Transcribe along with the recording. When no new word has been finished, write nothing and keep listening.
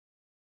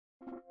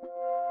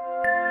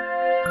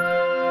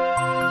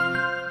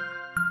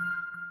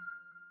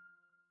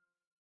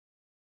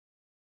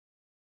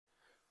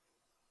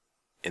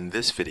In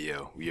this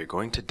video, we are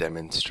going to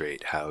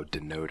demonstrate how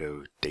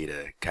Denodo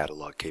Data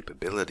Catalog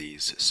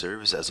capabilities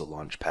serves as a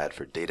launchpad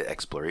for data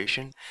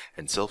exploration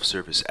and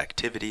self-service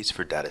activities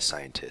for data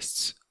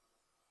scientists.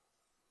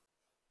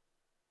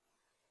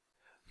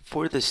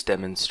 For this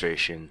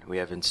demonstration, we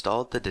have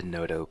installed the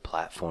Denodo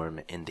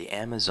platform in the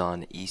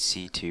Amazon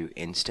EC2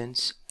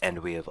 instance, and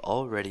we have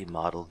already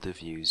modeled the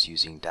views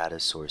using data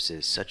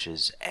sources such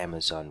as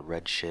Amazon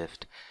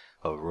Redshift,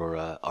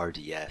 Aurora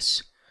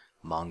RDS,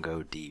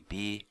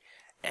 MongoDB,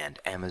 and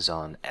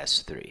Amazon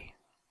S3.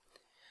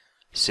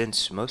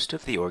 Since most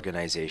of the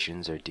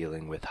organizations are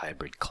dealing with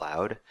hybrid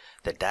cloud,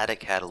 the data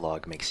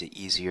catalog makes it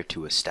easier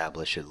to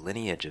establish a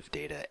lineage of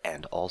data,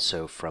 and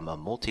also from a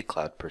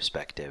multi-cloud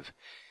perspective,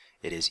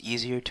 it is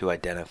easier to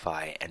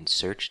identify and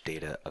search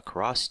data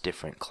across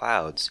different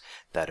clouds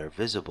that are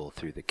visible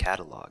through the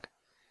catalog.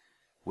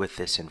 With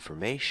this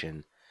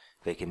information,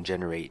 they can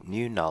generate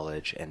new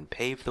knowledge and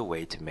pave the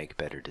way to make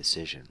better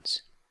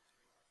decisions.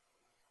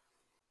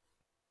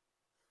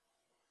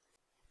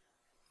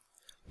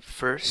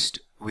 First,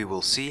 we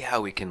will see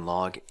how we can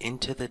log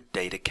into the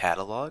data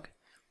catalog.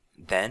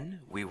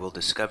 Then, we will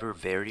discover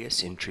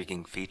various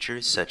intriguing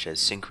features such as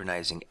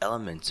synchronizing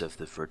elements of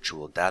the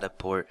virtual data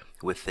port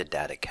with the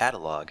data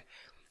catalog,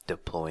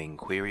 deploying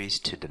queries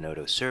to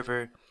Denodo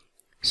server,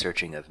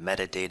 searching of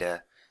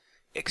metadata,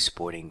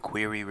 exporting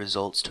query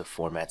results to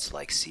formats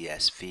like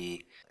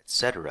CSV,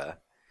 etc.,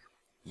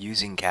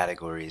 using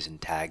categories and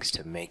tags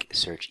to make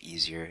search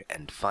easier,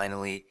 and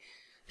finally,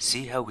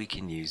 see how we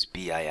can use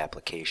BI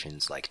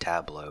applications like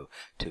Tableau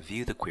to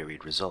view the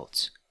queried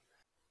results.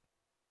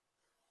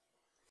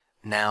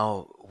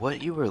 Now,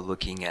 what you are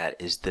looking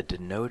at is the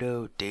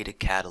Denodo Data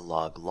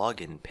Catalog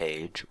login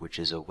page, which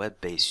is a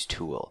web-based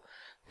tool,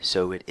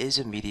 so it is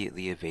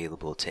immediately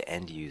available to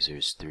end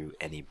users through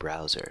any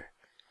browser.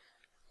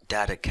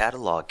 Data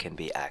Catalog can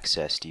be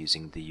accessed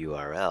using the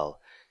URL,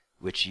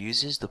 which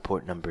uses the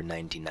port number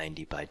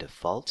 9090 by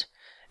default,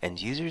 and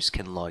users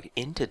can log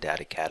into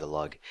Data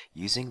Catalog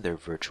using their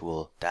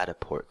virtual data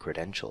port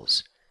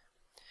credentials.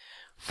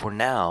 For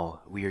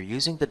now, we are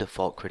using the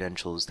default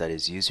credentials, that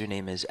is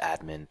username as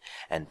admin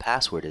and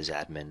password as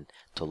admin,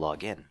 to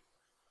log in.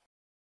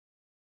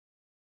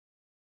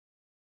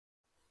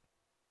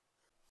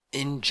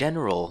 In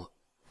general,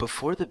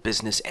 before the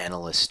business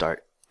analysts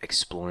start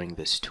exploring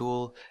this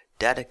tool,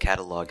 Data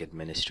Catalog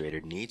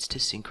Administrator needs to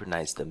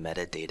synchronize the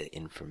metadata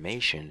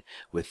information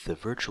with the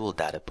virtual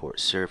data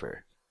port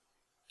server.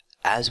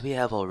 As we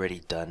have already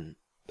done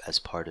as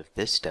part of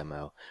this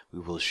demo,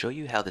 we will show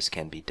you how this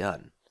can be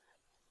done.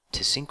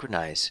 To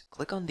synchronize,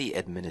 click on the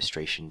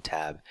Administration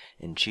tab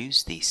and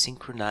choose the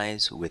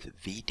Synchronize with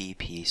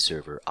VDP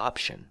Server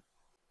option.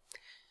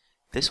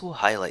 This will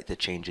highlight the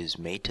changes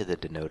made to the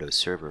Denodo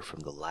server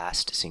from the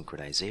last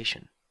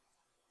synchronization.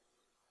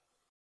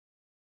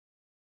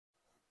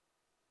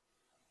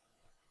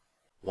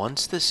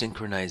 Once the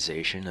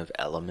synchronization of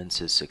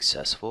elements is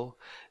successful,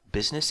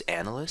 business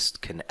analysts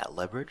can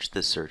leverage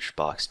the search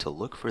box to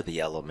look for the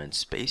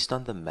elements based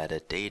on the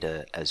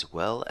metadata as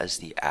well as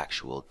the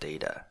actual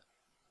data.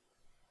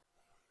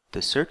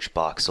 The search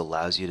box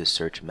allows you to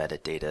search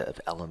metadata of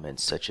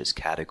elements such as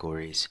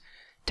categories,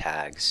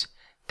 tags,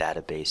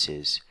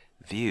 databases,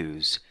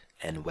 views,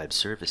 and web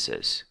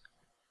services.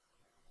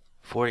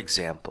 For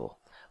example,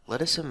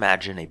 let us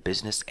imagine a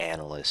business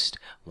analyst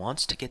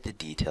wants to get the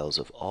details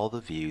of all the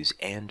views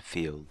and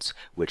fields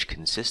which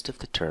consist of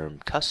the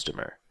term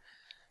customer.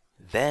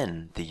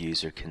 Then the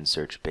user can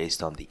search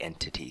based on the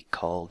entity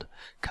called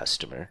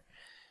customer.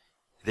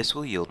 This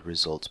will yield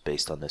results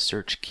based on the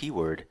search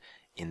keyword.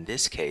 In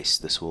this case,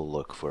 this will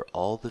look for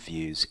all the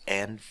views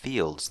and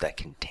fields that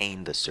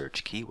contain the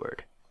search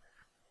keyword.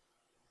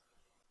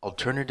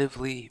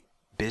 Alternatively,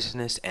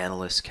 business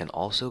analysts can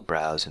also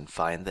browse and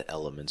find the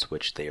elements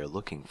which they are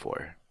looking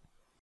for.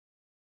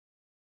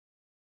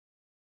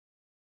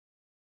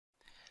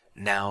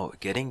 Now,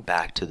 getting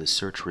back to the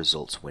search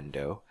results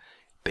window,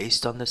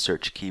 based on the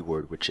search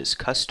keyword which is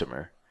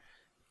customer,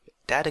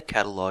 Data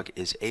Catalog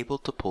is able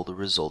to pull the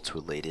results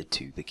related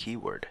to the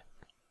keyword.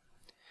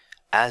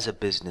 As a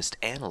business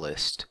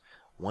analyst,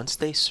 once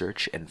they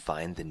search and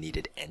find the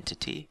needed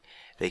entity,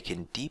 they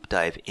can deep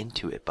dive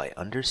into it by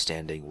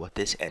understanding what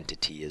this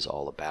entity is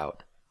all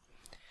about.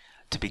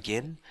 To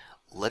begin,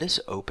 let us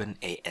open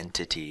an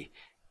entity,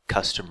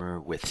 Customer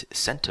with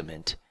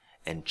Sentiment,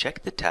 and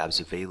check the tabs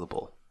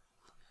available.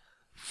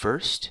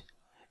 First,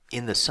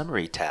 in the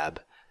Summary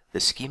tab, the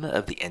schema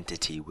of the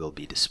entity will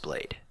be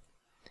displayed.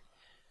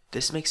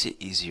 This makes it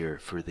easier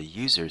for the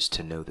users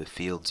to know the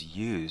fields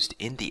used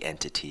in the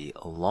entity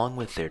along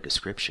with their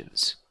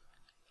descriptions.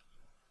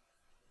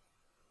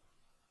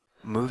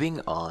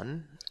 Moving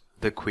on,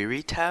 the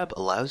Query tab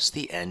allows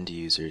the end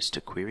users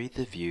to query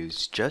the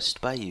views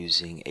just by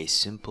using a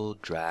simple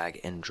drag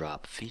and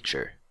drop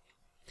feature.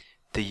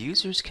 The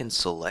users can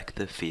select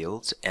the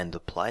fields and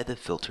apply the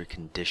filter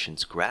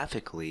conditions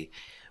graphically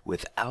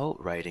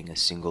without writing a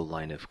single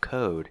line of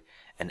code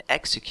and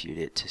execute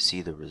it to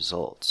see the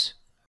results.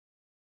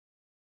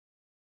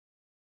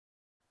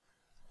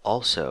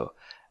 Also,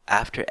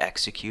 After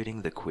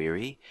executing the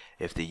query,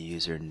 if the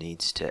user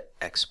needs to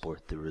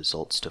export the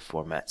results to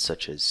formats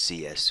such as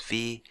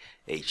CSV,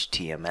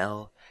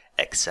 HTML,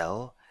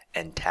 Excel,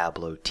 and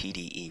Tableau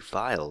TDE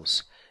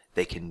files,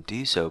 they can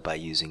do so by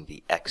using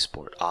the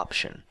export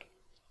option.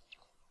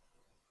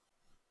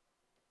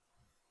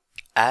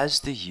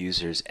 As the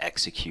users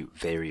execute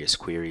various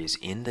queries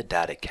in the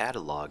data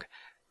catalog,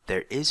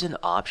 there is an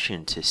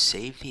option to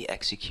save the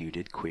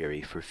executed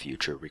query for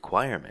future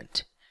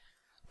requirement.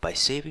 By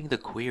saving the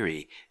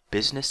query,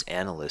 business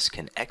analysts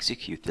can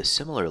execute the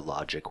similar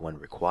logic when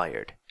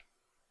required.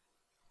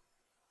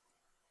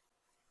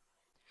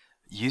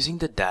 Using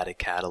the data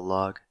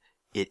catalog,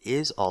 it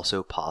is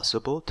also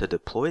possible to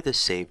deploy the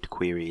saved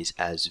queries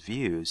as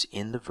views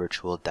in the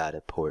virtual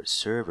data port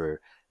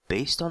server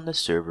based on the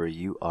server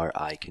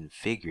URI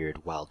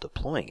configured while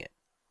deploying it.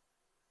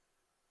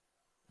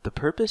 The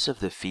purpose of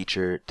the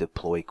feature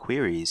Deploy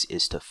Queries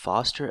is to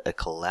foster a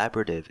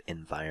collaborative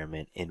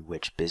environment in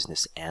which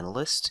business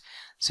analysts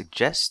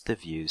suggest the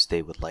views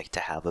they would like to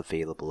have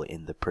available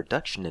in the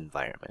production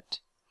environment.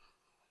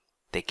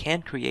 They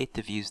can create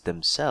the views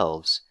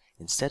themselves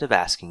instead of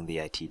asking the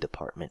IT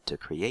department to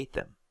create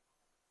them.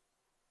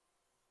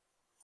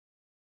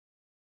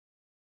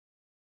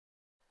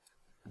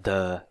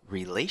 The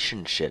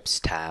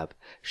Relationships tab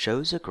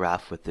shows a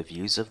graph with the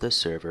views of the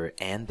server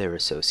and their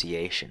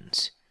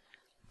associations.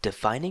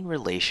 Defining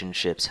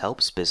relationships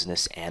helps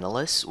business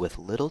analysts with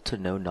little to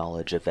no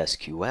knowledge of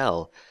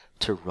SQL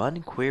to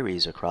run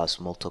queries across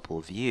multiple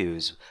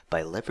views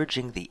by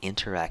leveraging the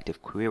interactive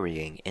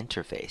querying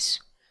interface.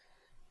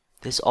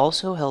 This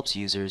also helps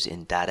users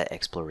in data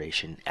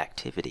exploration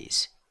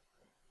activities.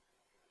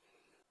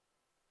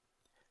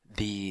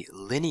 The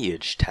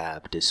Lineage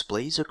tab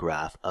displays a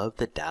graph of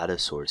the data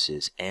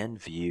sources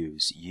and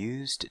views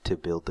used to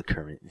build the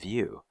current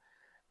view.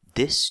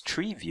 This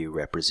tree view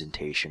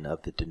representation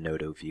of the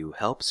Denodo view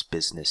helps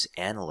business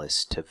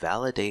analysts to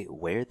validate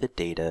where the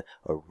data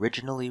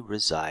originally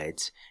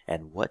resides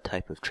and what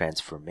type of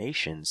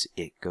transformations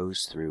it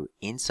goes through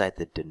inside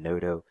the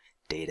Denodo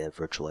Data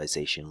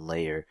Virtualization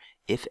layer,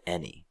 if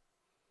any.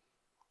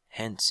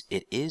 Hence,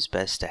 it is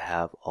best to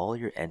have all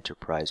your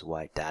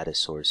enterprise-wide data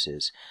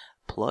sources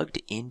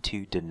plugged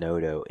into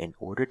Denodo in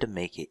order to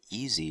make it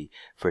easy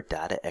for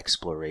data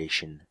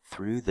exploration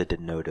through the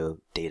Denodo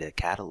Data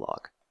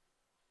Catalog.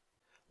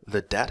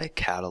 The data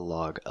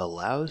catalog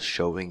allows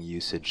showing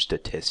usage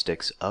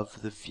statistics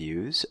of the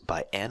views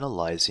by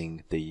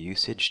analyzing the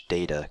usage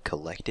data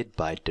collected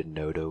by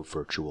Denodo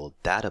Virtual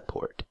Data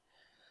Port.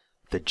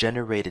 The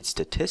generated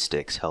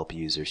statistics help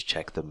users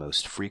check the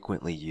most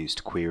frequently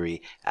used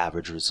query,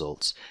 average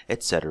results,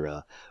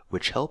 etc.,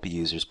 which help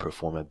users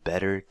perform a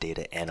better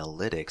data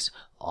analytics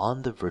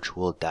on the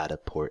Virtual Data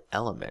Port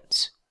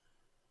elements.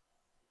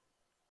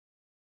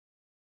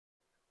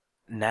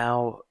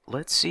 Now,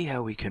 let's see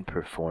how we can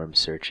perform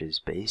searches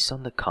based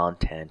on the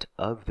content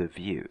of the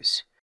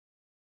views.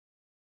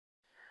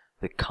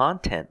 The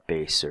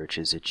content-based search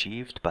is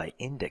achieved by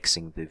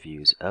indexing the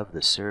views of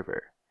the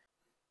server.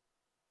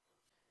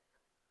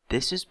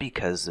 This is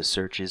because the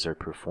searches are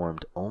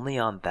performed only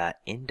on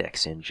that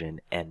index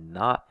engine and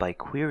not by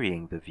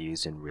querying the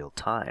views in real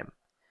time.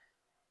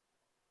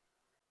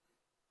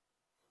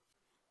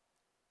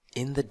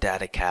 In the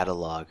data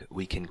catalog,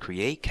 we can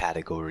create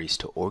categories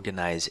to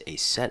organize a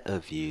set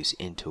of views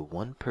into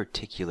one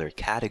particular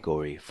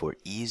category for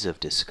ease of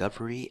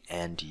discovery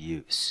and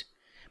use.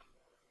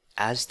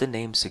 As the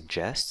name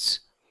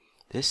suggests,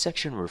 this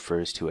section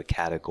refers to a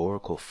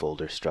categorical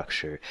folder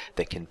structure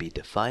that can be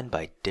defined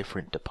by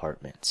different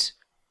departments.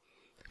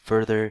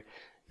 Further,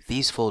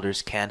 these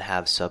folders can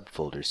have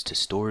subfolders to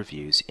store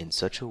views in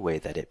such a way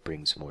that it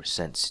brings more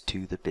sense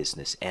to the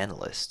business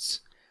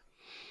analysts.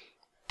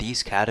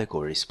 These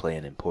categories play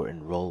an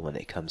important role when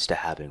it comes to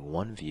having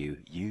one view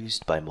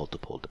used by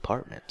multiple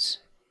departments.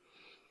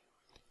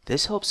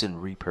 This helps in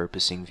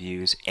repurposing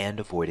views and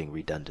avoiding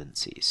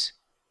redundancies.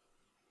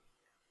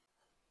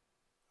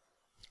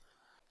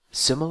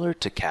 Similar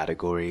to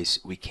categories,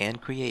 we can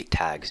create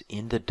tags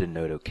in the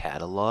Denodo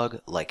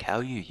catalog, like how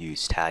you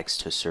use tags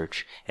to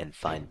search and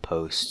find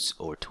posts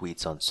or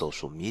tweets on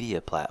social media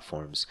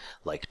platforms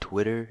like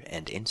Twitter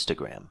and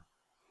Instagram.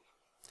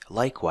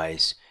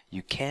 Likewise,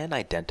 you can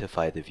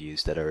identify the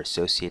views that are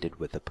associated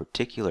with a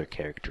particular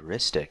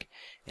characteristic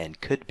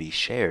and could be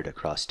shared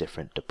across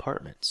different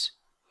departments.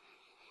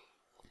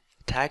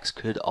 Tags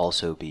could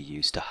also be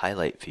used to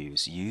highlight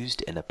views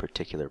used in a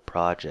particular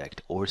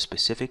project or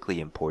specifically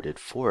imported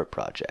for a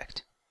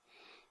project.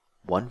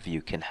 One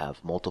view can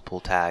have multiple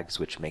tags,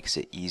 which makes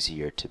it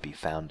easier to be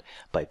found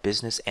by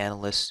business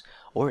analysts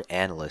or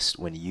analysts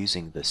when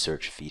using the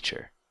search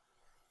feature.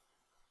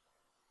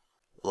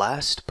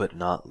 Last but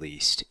not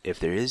least, if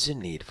there is a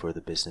need for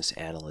the business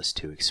analyst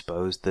to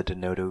expose the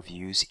Denodo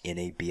views in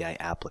a BI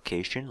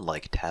application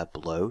like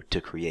Tableau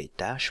to create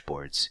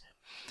dashboards,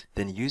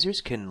 then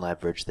users can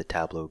leverage the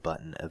Tableau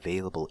button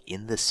available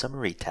in the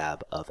Summary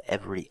tab of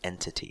every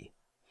entity.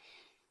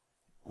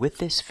 With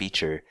this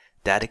feature,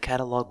 Data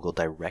Catalog will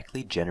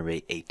directly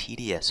generate a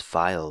TDS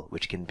file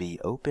which can be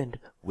opened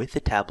with the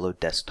Tableau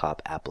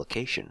desktop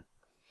application.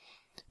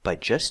 By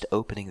just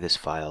opening this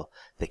file,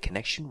 the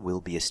connection will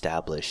be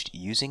established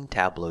using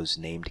Tableau's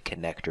named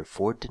connector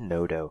for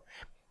Denodo,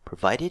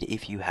 provided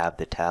if you have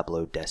the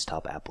Tableau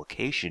desktop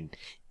application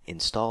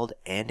installed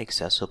and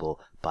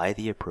accessible by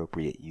the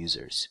appropriate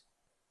users.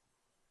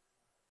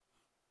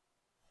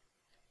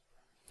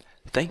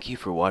 Thank you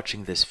for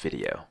watching this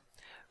video.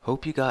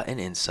 Hope you got an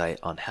insight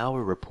on how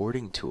a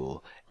reporting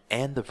tool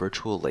and the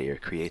virtual layer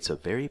creates a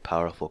very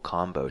powerful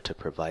combo to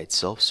provide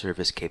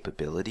self-service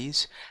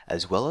capabilities,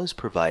 as well as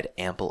provide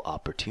ample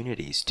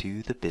opportunities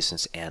to the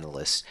business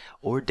analysts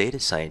or data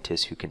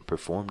scientists who can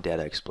perform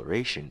data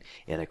exploration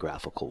in a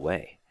graphical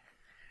way.